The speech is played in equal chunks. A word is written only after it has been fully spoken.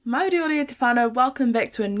Mauria te whānau, welcome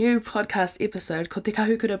back to a new podcast episode. Ko te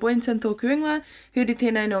kahukura Boynton tōku ingoa, huri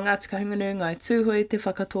tēnei no Ngāti Kahungunu ngai tūhui te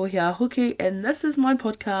whakatohia hoki, and this is my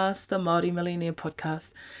podcast, the Māori Millionaire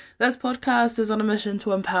Podcast. This podcast is on a mission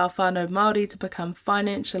to empower whānau Māori to become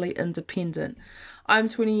financially independent. I'm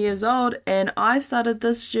 20 years old and I started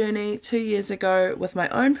this journey 2 years ago with my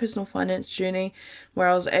own personal finance journey where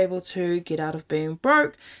I was able to get out of being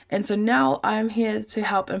broke, and so now I'm here to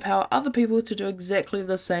help empower other people to do exactly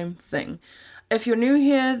the same thing. If you're new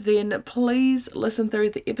here, then please listen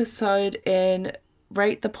through the episode and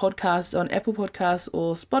rate the podcast on Apple Podcasts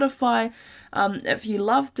or Spotify. If you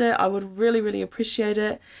loved it, I would really appreciate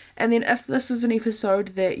it. And then if this is an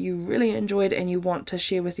episode that you really enjoyed and you want to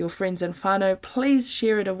share with your friends and whānau, please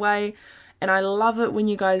share it away. And I love it when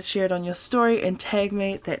you guys share it on your story and tag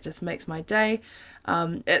me. That just makes my day.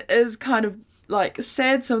 It is kind of like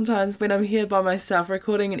sad sometimes when I'm here by myself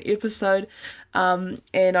recording an episode and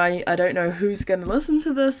I don't know who's going to listen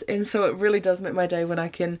to this, and so it really does make my day when I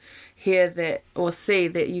can hear that or see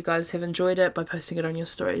that you guys have enjoyed it by posting it on your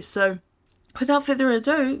stories. So without further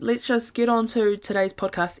ado, let's just get on to today's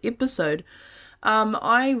podcast episode.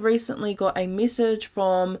 I recently got a message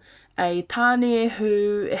from a tāne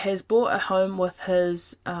who has bought a home with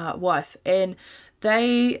his wife, and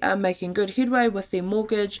they are making good headway with their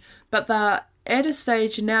mortgage, but they're at a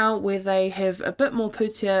stage now where they have a bit more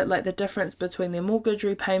putia, like the difference between their mortgage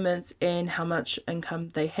repayments and how much income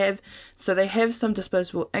they have. So they have some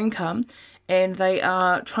disposable income and they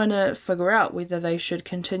are trying to figure out whether they should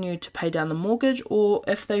continue to pay down the mortgage or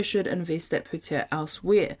if they should invest that putia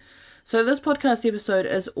elsewhere. So this podcast episode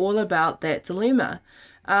is all about that dilemma.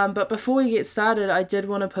 But before we get started, I did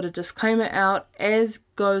want to put a disclaimer out, as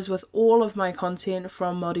goes with all of my content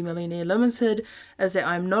from Māori Millionaire Limited, is that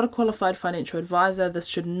I'm not a qualified financial advisor. This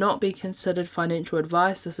should not be considered financial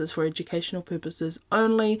advice. This is for educational purposes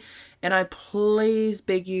only, and I please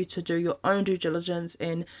beg you to do your own due diligence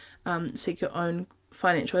and seek your own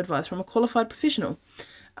financial advice from a qualified professional.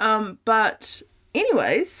 But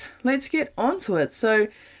anyways, let's get on to it. So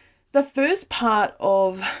the first part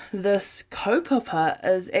of this kaupapa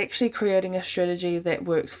is actually creating a strategy that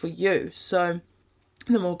works for you. So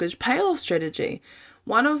the mortgage payoff strategy.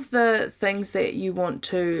 One of the things that you want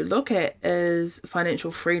to look at is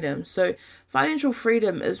financial freedom. So financial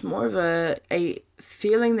freedom is more of a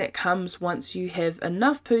feeling that comes once you have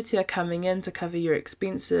enough putia coming in to cover your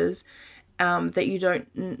expenses, that you don't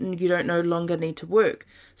no longer need to work.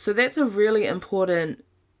 So that's a really important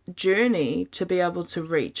journey to be able to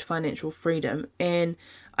reach financial freedom, and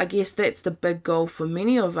I guess that's the big goal for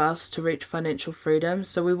many of us, to reach financial freedom.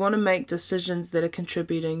 So we want to make decisions that are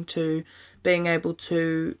contributing to being able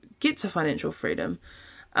to get to financial freedom.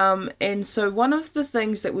 And so one of the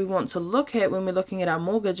things that we want to look at when we're looking at our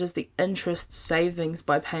mortgage is the interest savings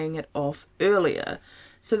by paying it off earlier.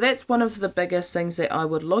 So that's one of the biggest things that I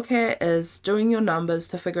would look at, is doing your numbers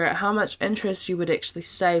to figure out how much interest you would actually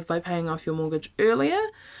save by paying off your mortgage earlier,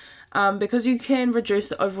 because you can reduce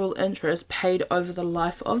the overall interest paid over the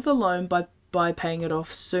life of the loan by paying it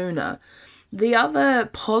off sooner. The other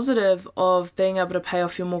positive of being able to pay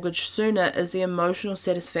off your mortgage sooner is the emotional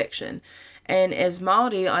satisfaction. And as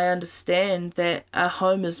Māori, I understand that a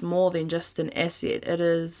home is more than just an asset. It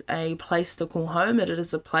is a place to call home. It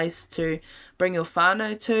is a place to bring your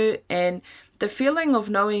whānau to. And the feeling of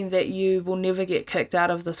knowing that you will never get kicked out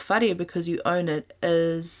of this whare because you own it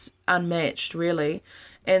is unmatched, really.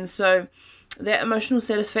 And so that emotional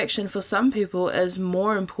satisfaction for some people is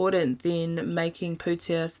more important than making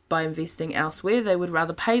putia by investing elsewhere. They would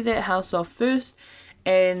rather pay that house off first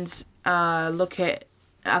and look at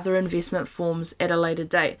other investment forms at a later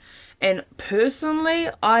date. And personally,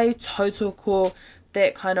 I tautoko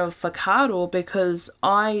that kind of whakaaro, because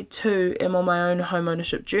I too am on my own home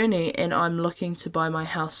ownership journey and I'm looking to buy my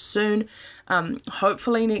house soon,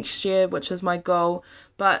 hopefully next year, which is my goal.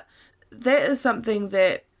 But that is something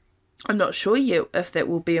that I'm not sure yet if that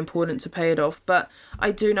will be important to pay it off. But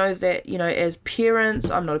I do know that, as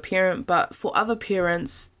parents, I'm not a parent, but for other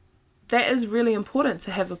parents, that is really important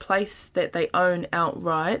to have a place that they own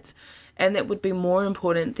outright, and that would be more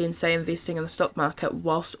important than, say, investing in the stock market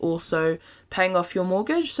whilst also paying off your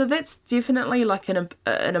mortgage. So that's definitely like an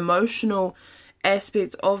emotional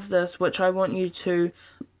aspect of this, which I want you to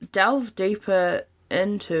delve deeper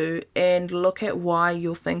into and look at why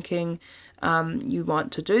you're thinking you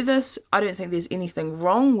want to do this. I don't think there's anything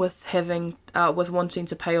wrong with wanting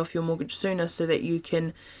to pay off your mortgage sooner so that you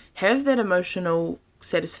can have that emotional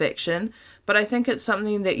satisfaction, but I think it's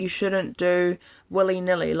something that you shouldn't do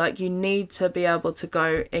willy-nilly. Like, you need to be able to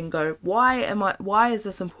go, why is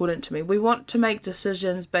this important to me? We want to make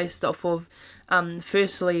decisions based off of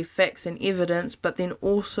firstly facts and evidence, but then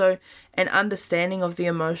also an understanding of the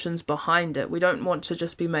emotions behind it. We don't want to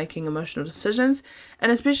just be making emotional decisions,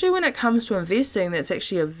 and especially when it comes to investing, that's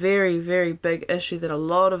actually a very, very big issue that a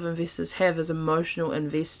lot of investors have, is emotional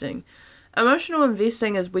investing. Emotional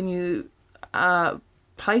investing is when you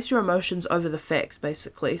place your emotions over the facts,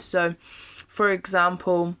 basically. So, for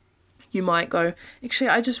example, you might go, actually,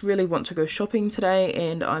 I just really want to go shopping today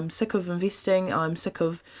and I'm sick of investing. I'm sick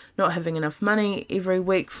of not having enough money every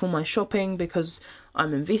week for my shopping because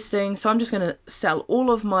I'm investing. So I'm just going to sell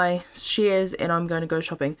all of my shares and I'm going to go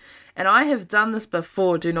shopping. And I have done this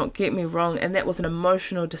before, do not get me wrong, and that was an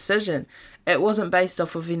emotional decision. It wasn't based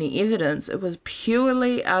off of any evidence. It was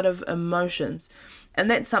purely out of emotions. And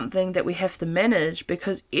that's something that we have to manage,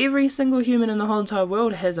 because every single human in the whole entire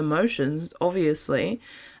world has emotions, obviously.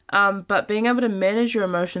 But being able to manage your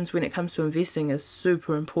emotions when it comes to investing is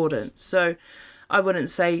super important. So I wouldn't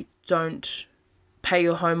say don't pay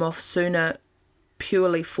your home off sooner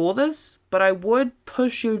purely for this, but I would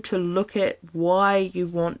push you to look at why you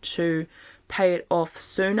want to pay it off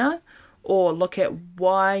sooner, or look at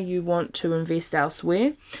why you want to invest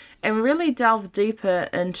elsewhere, and really delve deeper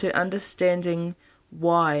into understanding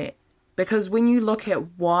why. Because when you look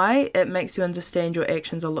at why, it makes you understand your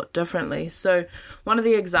actions a lot differently. So one of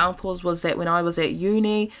the examples was that when I was at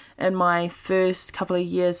uni in my first couple of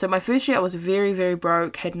years, so my first year I was very, very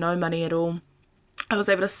broke, had no money at all. I was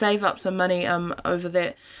able to save up some money over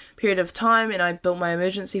that period of time, and I built my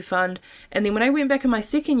emergency fund. And then when I went back in my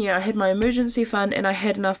second year, I had my emergency fund and I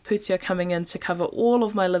had enough pūtea coming in to cover all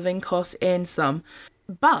of my living costs and some.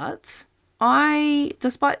 But I,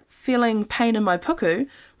 despite feeling pain in my puku,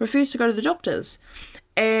 refused to go to the doctors.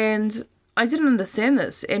 And I didn't understand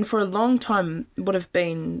this. And for a long time, would have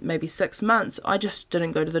been maybe 6 months, I just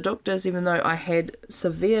didn't go to the doctors, even though I had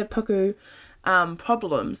severe puku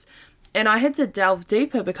problems. And I had to delve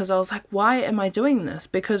deeper, because I was like, why am I doing this?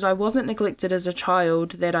 Because I wasn't neglected as a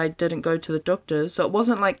child that I didn't go to the doctors. So it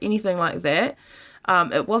wasn't like anything like that.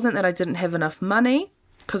 It wasn't that I didn't have enough money,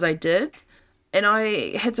 because I did. And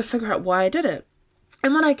I had to figure out why I did it.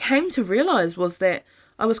 And what I came to realize was that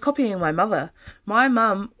I was copying my mother. My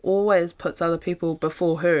mum always puts other people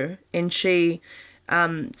before her, and she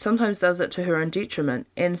sometimes does it to her own detriment.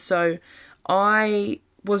 And so I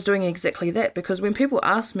was doing exactly that, because when people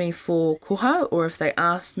asked me for koha, or if they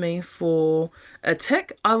asked me for a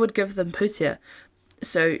tick, I would give them pūtea.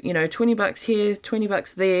 So, $20 here,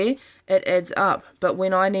 $20 there, it adds up. But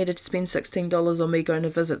when I needed to spend $16 on me going to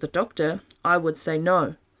visit the doctor, I would say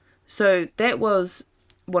no. So that was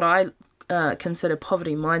what I consider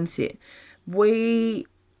poverty mindset. We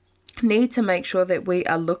need to make sure that we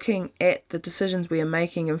are looking at the decisions we are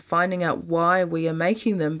making and finding out why we are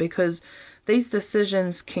making them, because these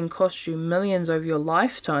decisions can cost you millions over your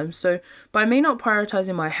lifetime. So by me not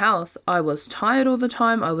prioritizing my health, I was tired all the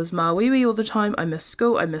time, I was mawiwi all the time, I missed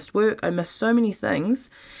school, I missed work, I missed so many things.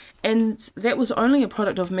 And that was only a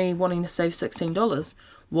product of me wanting to save $16.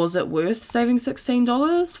 Was it worth saving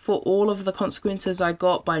 $16 for all of the consequences I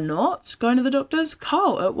got by not going to the doctors?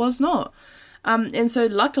 Carl, it was not. And so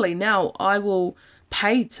luckily now I will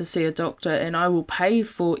pay to see a doctor, and I will pay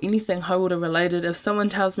for anything hauora related. If someone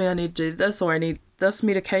tells me I need to do this, or I need this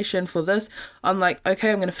medication for this, I'm like, okay,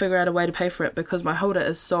 I'm going to figure out a way to pay for it, because my hauora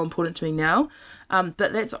is so important to me now. But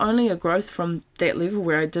that's only a growth from that level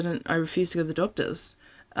where I refused to go to the doctors.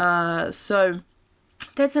 So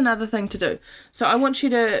that's another thing to do. So I want you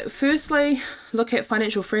to firstly look at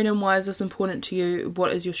financial freedom. Why is this important to you?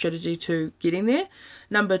 What is your strategy to getting there?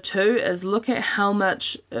 Number 2 is look at how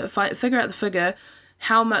much, figure out the figure,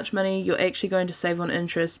 how much money you're actually going to save on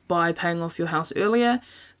interest by paying off your house earlier.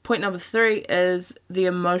 Point number 3 is the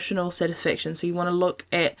emotional satisfaction. So you want to look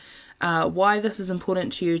at why this is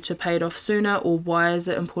important to you to pay it off sooner, or why is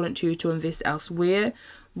it important to you to invest elsewhere.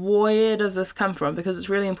 Where does this come from? Because it's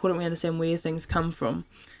really important we understand where things come from.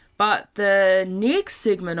 But the next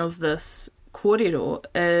segment of this kōrero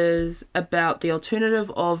is about the alternative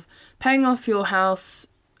of paying off your house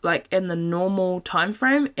like in the normal time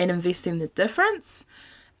frame and investing the difference.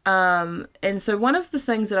 And so one of the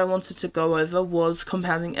things that I wanted to go over was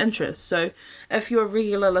compounding interest. So if you're a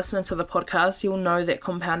regular listener to the podcast, you'll know that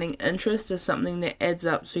compounding interest is something that adds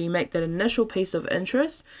up. So you make that initial piece of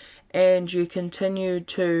interest, and you continue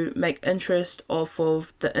to make interest off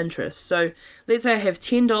of the interest. So let's say I have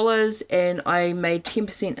 $10 and I made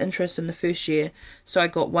 10% interest in the first year, so I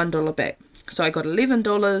got $1 back. So I got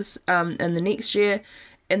 $11 in the next year,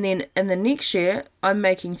 and then in the next year I'm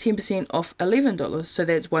making 10% off $11, so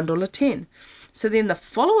that's $1.10. So then the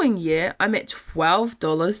following year I'm at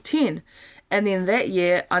 $12.10, and then that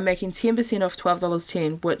year I'm making 10% off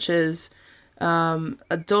 $12.10, which is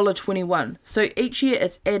 $1.21. So each year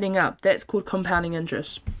it's adding up. That's called compounding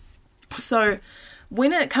interest. So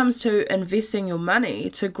when it comes to investing your money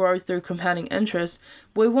to grow through compounding interest,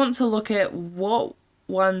 we want to look at what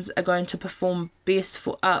ones are going to perform best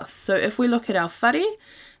for us. So if we look at our whare,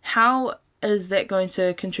 how is that going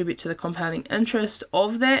to contribute to the compounding interest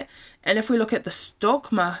of that? And if we look at the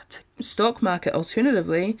stock market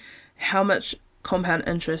alternatively, how much compound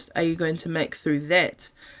interest are you going to make through that?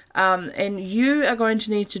 And you are going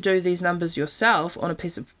to need to do these numbers yourself on a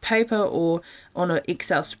piece of paper or on an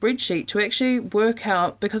Excel spreadsheet to actually work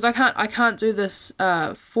out, because I can't do this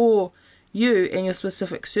for you in your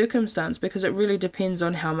specific circumstance, because it really depends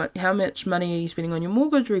on how much money are you spending on your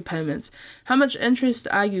mortgage repayments, how much interest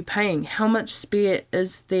are you paying, how much spare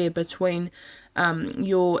is there between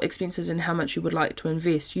your expenses and how much you would like to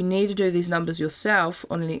invest. You need to do these numbers yourself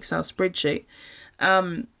on an Excel spreadsheet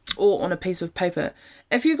or on a piece of paper.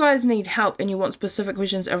 If you guys need help and you want specific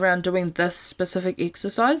questions around doing this specific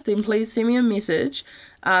exercise, then please send me a message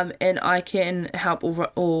and I can help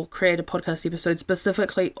or create a podcast episode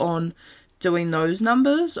specifically on doing those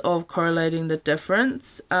numbers of correlating the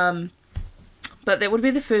difference. But that would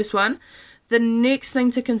be the first one. The next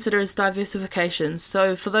thing to consider is diversification.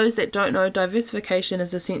 So for those that don't know, diversification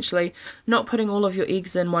is essentially not putting all of your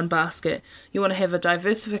eggs in one basket. You want to have a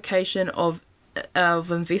diversification of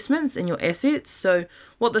investments in your assets. So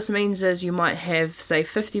what this means is you might have, say,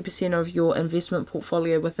 50% of your investment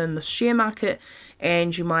portfolio within the share market,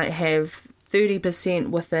 and you might have 30%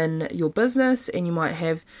 within your business, and you might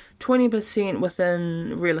have 20%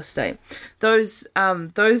 within real estate. Those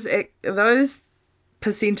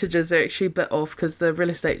percentages are actually a bit off, because the real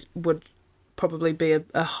estate would probably be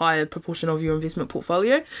a higher proportion of your investment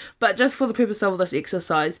portfolio. But just for the purpose of this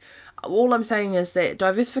exercise, all I'm saying is that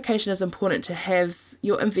diversification is important to have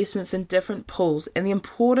your investments in different pools. And the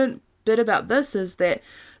important bit about this is that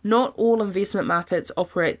not all investment markets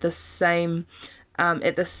operate the same,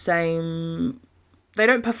 they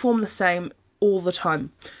don't perform the same all the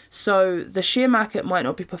time. So the share market might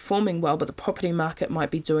not be performing well, but the property market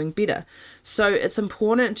might be doing better. So it's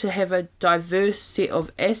important to have a diverse set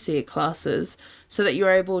of asset classes so that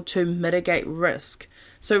you're able to mitigate risk.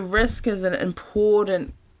 So risk is an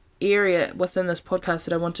important area within this podcast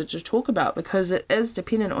that I wanted to talk about, because it is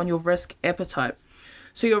dependent on your risk appetite.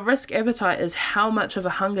 So your risk appetite is how much of a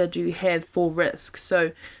hunger do you have for risk.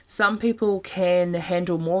 So some people can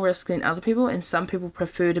handle more risk than other people, and some people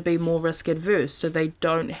prefer to be more risk adverse, so they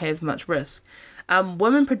don't have much risk.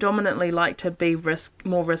 Women predominantly like to be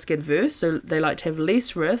more risk adverse, so they like to have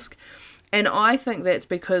less risk. And I think that's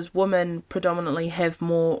because women predominantly have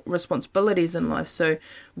more responsibilities in life. So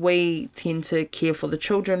we tend to care for the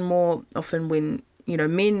children more often, when,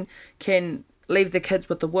 men can leave the kids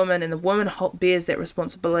with the woman, and the woman bears that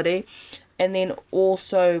responsibility. And then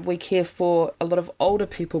also we care for a lot of older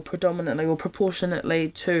people predominantly or proportionately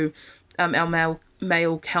to our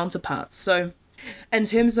male counterparts. So in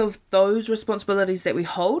terms of those responsibilities that we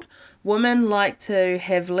hold, women like to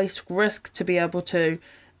have less risk to be able to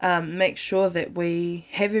make sure that we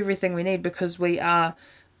have everything we need, because we are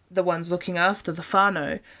the ones looking after the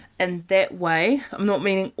whānau. And that way, I'm not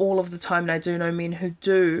meaning all of the time, and I do know men who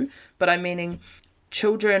do, but I'm meaning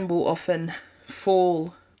children will often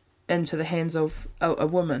fall into the hands of a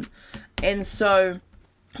woman. And so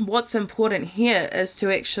what's important here is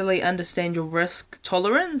to actually understand your risk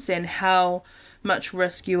tolerance and how much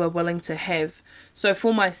risk you are willing to have. So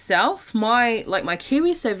for myself, my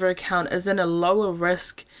KiwiSaver account is in a lower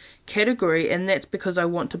risk category, and that's because I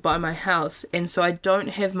want to buy my house, and so I don't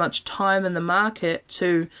have much time in the market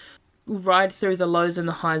to ride through the lows and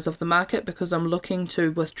the highs of the market, because I'm looking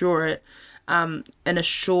to withdraw it in a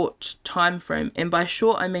short time frame. And by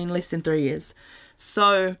short, I mean less than 3 years.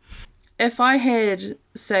 So if I was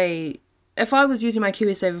using my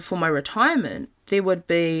KiwiSaver for my retirement, there would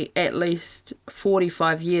be at least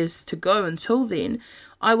 45 years to go until then.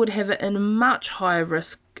 I would have it in a much higher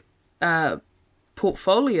risk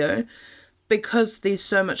portfolio, because there's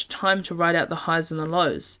so much time to ride out the highs and the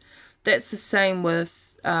lows. That's the same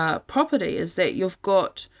with property, is that you've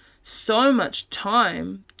got so much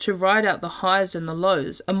time to ride out the highs and the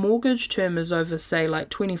lows. A mortgage term is over, say, like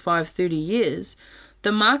 25-30 years.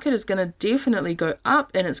 The market is going to definitely go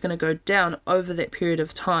up and it's going to go down over that period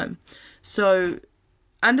of time. So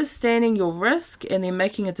understanding your risk and then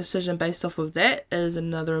making a decision based off of that is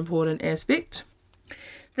another important aspect.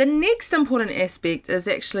 The next important aspect is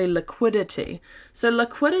actually liquidity. So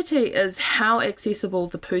liquidity is how accessible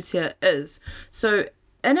the pūtea is. So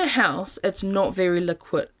in a house, it's not very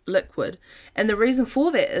liquid. And the reason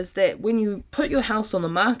for that is that when you put your house on the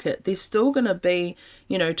market, there's still going to be,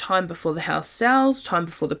 time before the house sells, time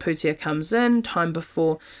before the putia comes in, time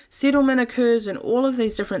before settlement occurs, and all of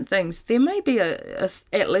these different things. There may be a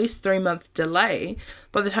at least 3-month delay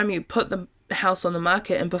by the time you put the house on the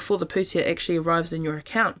market and before the putia actually arrives in your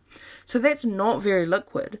account. So that's not very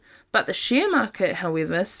liquid. But the share market,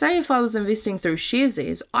 however, say if I was investing through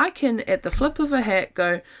Sharesies, I can at the flip of a hat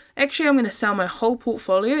go, actually I'm going to sell my whole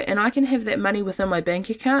portfolio and I can have that money within my bank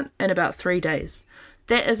account in about 3 days.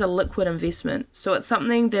 That is a liquid investment. So it's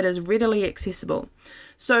something that is readily accessible.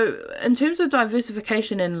 So in terms of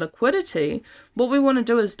diversification and liquidity, what we want to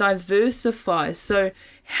do is diversify. So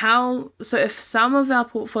if some of our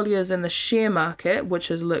portfolio is in the share market,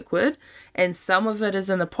 which is liquid, and some of it is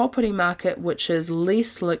in the property market, which is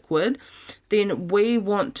less liquid, then we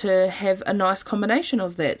want to have a nice combination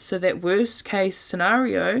of that. So that worst case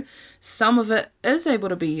scenario, some of it is able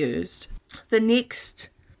to be used. The next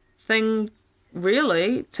thing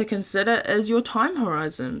really to consider is your time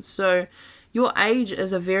horizon. So your age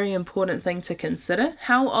is a very important thing to consider.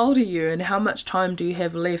 How old are you and how much time do you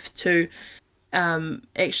have left to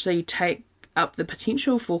actually take up the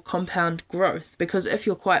potential for compound growth? Because if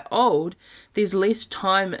you're quite old, there's less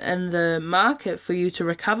time in the market for you to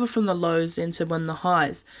recover from the lows and to win the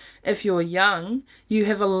highs. If you're young, you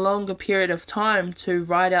have a longer period of time to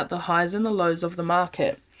ride out the highs and the lows of the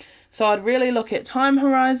market. So I'd really look at time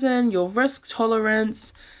horizon, your risk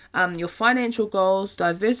tolerance, your financial goals,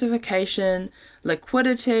 diversification,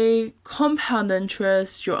 liquidity, compound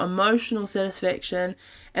interest, your emotional satisfaction,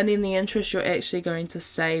 and then the interest you're actually going to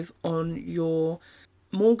save on your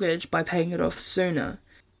mortgage by paying it off sooner.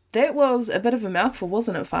 That was a bit of a mouthful,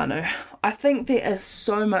 wasn't it, whānau? I think there is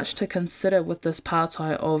so much to consider with this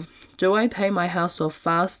pātai of, do I pay my house off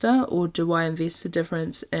faster or do I invest the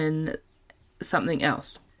difference in something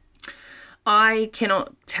else? I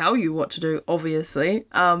cannot tell you what to do, obviously,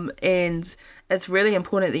 and it's really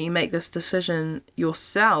important that you make this decision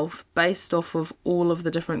yourself based off of all of the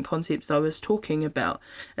different concepts I was talking about.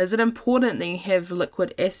 Is it important that you have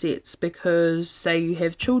liquid assets because, say, you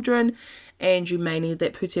have children and you may need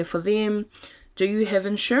that putia for them? Do you have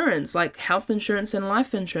insurance, like health insurance and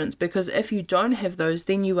life insurance? Because if you don't have those,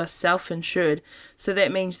 then you are self-insured. So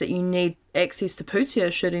that means that you need access to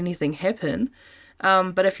putia should anything happen.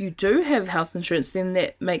 But if you do have health insurance, then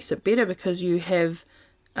that makes it better because you have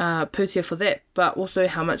putia for that. But also,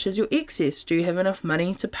 how much is your excess? Do you have enough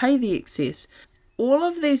money to pay the excess? All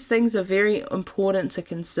of these things are very important to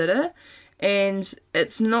consider, and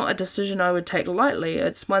it's not a decision I would take lightly.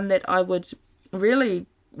 It's one that I would really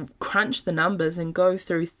crunch the numbers and go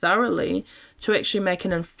through thoroughly to actually make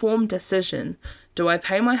an informed decision. Do I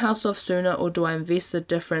pay my house off sooner or do I invest the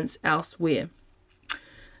difference elsewhere?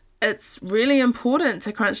 It's really important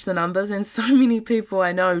to crunch the numbers, and so many people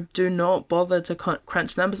I know do not bother to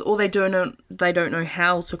crunch numbers, or they don't know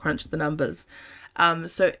how to crunch the numbers.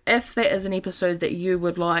 So if that is an episode that you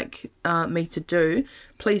would like me to do,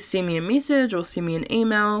 please send me a message or send me an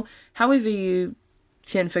email, however you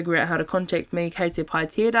can figure out how to contact me, kei te pai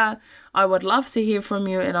tērā. I would love to hear from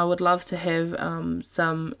you, and I would love to have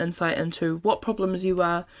some insight into what problems you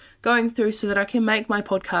are going through so that I can make my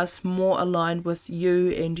podcast more aligned with you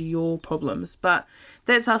and your problems. But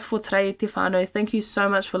that's us for today, te whānau. Thank you so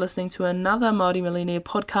much for listening to another Māori Millionaire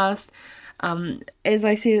podcast. As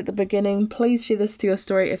I said at the beginning, please share this to your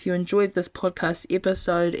story if you enjoyed this podcast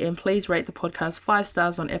episode, and please rate the podcast 5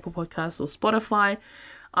 stars on Apple Podcasts or Spotify.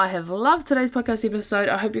 I have loved today's podcast episode.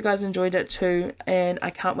 I hope you guys enjoyed it too, and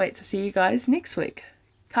I can't wait to see you guys next week.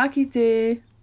 Ka kite!